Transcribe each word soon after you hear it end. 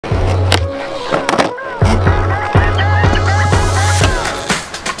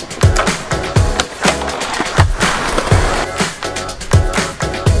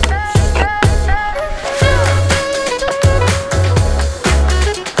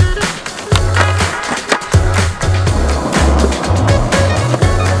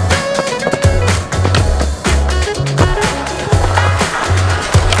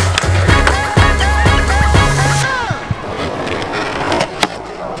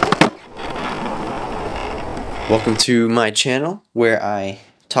Welcome to my channel where I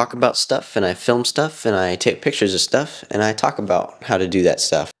talk about stuff and I film stuff and I take pictures of stuff and I talk about how to do that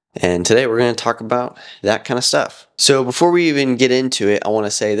stuff. And today we're going to talk about that kind of stuff. So before we even get into it, I want to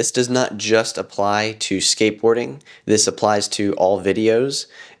say this does not just apply to skateboarding. This applies to all videos.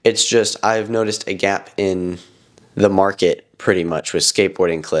 It's just I've noticed a gap in the market pretty much with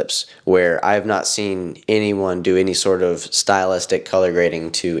skateboarding clips where I have not seen anyone do any sort of stylistic color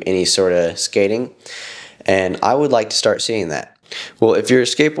grading to any sort of skating. And I would like to start seeing that. Well, if you're a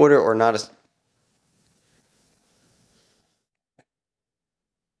skateboarder or not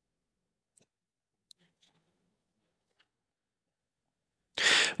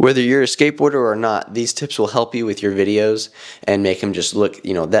whether you're a skateboarder or not, these tips will help you with your videos and make them just look,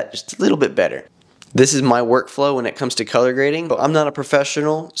 that just a little bit better. This is my workflow when it comes to color grading. I'm not a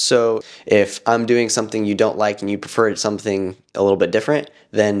professional, so if I'm doing something you don't like and you prefer something a little bit different,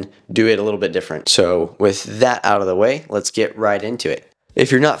 then do it a little bit different. So with that out of the way, let's get right into it.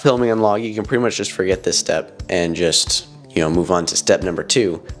 If you're not filming on log, you can pretty much just forget this step and just move on to step number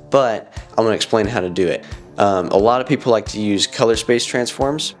 2. But I'm going to explain how to do it. A lot of people like to use color space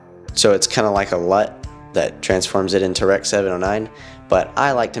transforms, so it's kind of like a LUT that transforms it into Rec. 709. But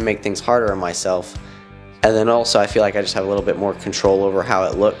I like to make things harder on myself, and then also I feel like I just have a little bit more control over how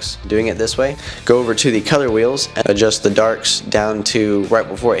it looks doing it this way. Go over to the color wheels and adjust the darks down to right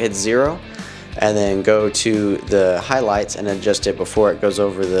before it hits 0, and then go to the highlights and adjust it before it goes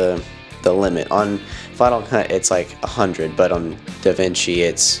over the limit. On Final Cut it's like 100, but on DaVinci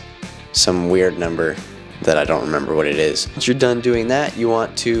it's some weird number that I don't remember what it is. Once you're done doing that, you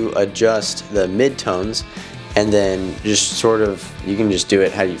want to adjust the midtones, and then just you can just do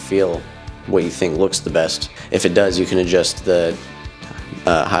it how you feel, what you think looks the best. If it does, you can adjust the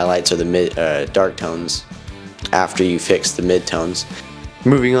highlights or the dark tones after you fix the midtones.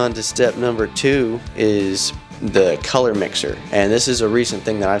 Moving on to step number 2 is the color mixer, and this is a recent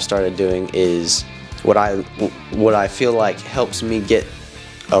thing that I've started doing. Is what I feel like helps me get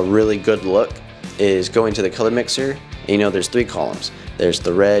a really good look is going to the color mixer. And there's 3 columns. There's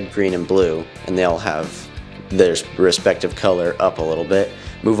the red, green, and blue, and they all have their respective color up a little bit.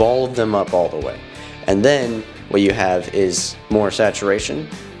 Move all of them up all the way, and then what you have is more saturation,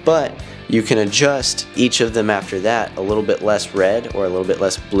 but you can adjust each of them after that a little bit less red or a little bit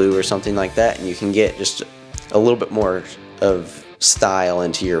less blue or something like that, and you can get just a little bit more of style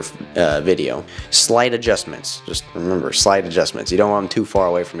into your video. Slight adjustments, just remember, slight adjustments. You don't want them too far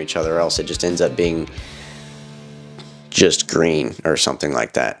away from each other, or else it just ends up being just green or something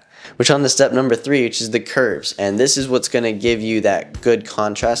like that. Which on to step number 3, which is the curves, and this is what's going to give you that good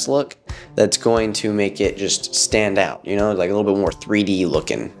contrast look that's going to make it just stand out, like a little bit more 3D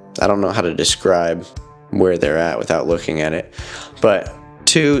looking. I don't know how to describe where they're at without looking at it, but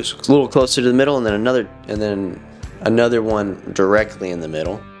 2 is a little closer to the middle, and then another one directly in the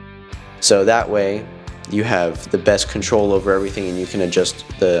middle, so that way you have the best control over everything and you can adjust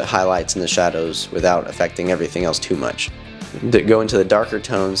the highlights and the shadows without affecting everything else too much. Go into the darker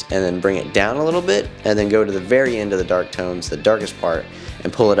tones and then bring it down a little bit, and then go to the very end of the dark tones, the darkest part,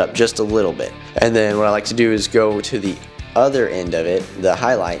 and pull it up just a little bit. And then what I like to do is go to the other end of it, the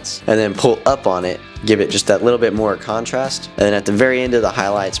highlights, and then pull up on it, give it just that little bit more contrast, and then at the very end of the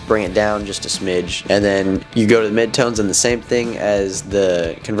highlights bring it down just a smidge, and then you go to the midtones and the same thing as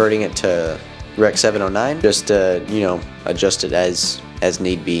the converting it to Rec. 709, just adjust it as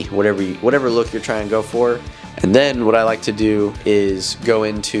need be, whatever look you're trying to go for. And then what I like to do is go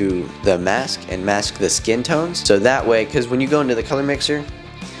into the mask and mask the skin tones, so that way, because when you go into the color mixer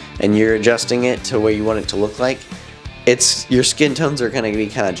and you're adjusting it to where you want it to look like, your skin tones are going to be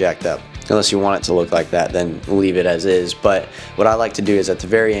kind of jacked up. Unless you want it to look like that, then leave it as is. But what I like to do is at the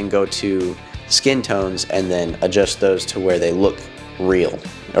very end go to skin tones and then adjust those to where they look real,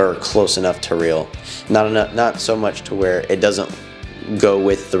 or close enough to real. Not so much to where it doesn't go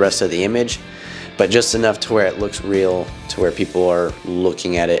with the rest of the image, but just enough to where it looks real, to where people are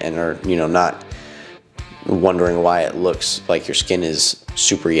looking at it and are not wondering why it looks like your skin is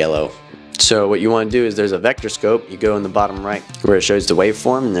super yellow. So what you want to do is there's a vector scope. You go in the bottom right where it shows the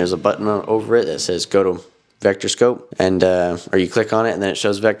waveform, and there's a button over it that says go to vector scope, and or you click on it and then it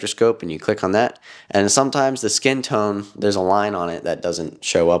shows vector scope and you click on that. And sometimes the skin tone, there's a line on it that doesn't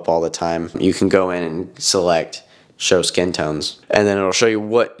show up all the time. You can go in and select show skin tones, and then it'll show you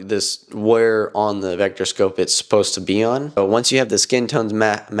where on the vector scope it's supposed to be on. But once you have the skin tones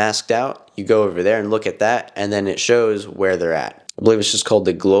masked out, you go over there and look at that, and then it shows where they're at. I believe it's just called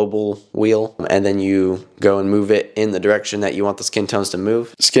the global wheel, and then you go and move it in the direction that you want the skin tones to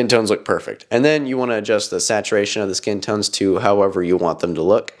move. Skin tones look perfect. And then you want to adjust the saturation of the skin tones to however you want them to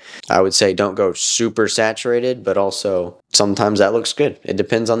look. I would say don't go super saturated, but also sometimes that looks good. It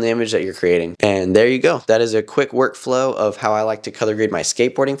depends on the image that you're creating. And there you go. That is a quick workflow of how I like to color grade my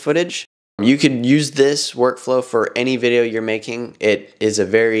skateboarding footage. You could use this workflow for any video you're making. It is a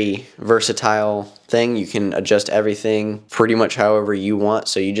very versatile thing. You can adjust everything pretty much however you want.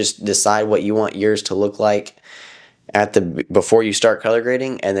 So you just decide what you want yours to look like before you start color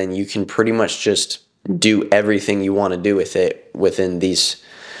grading, and then you can pretty much just do everything you want to do with it within these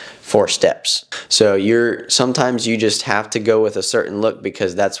 4 steps. So sometimes you just have to go with a certain look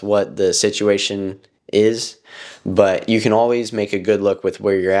because that's what the situation is, but you can always make a good look with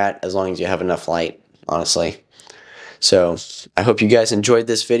where you're at as long as you have enough light, honestly. So I hope you guys enjoyed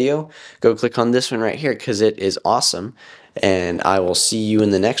this video. Go click on this one right here because it is awesome, and I will see you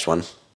in the next one.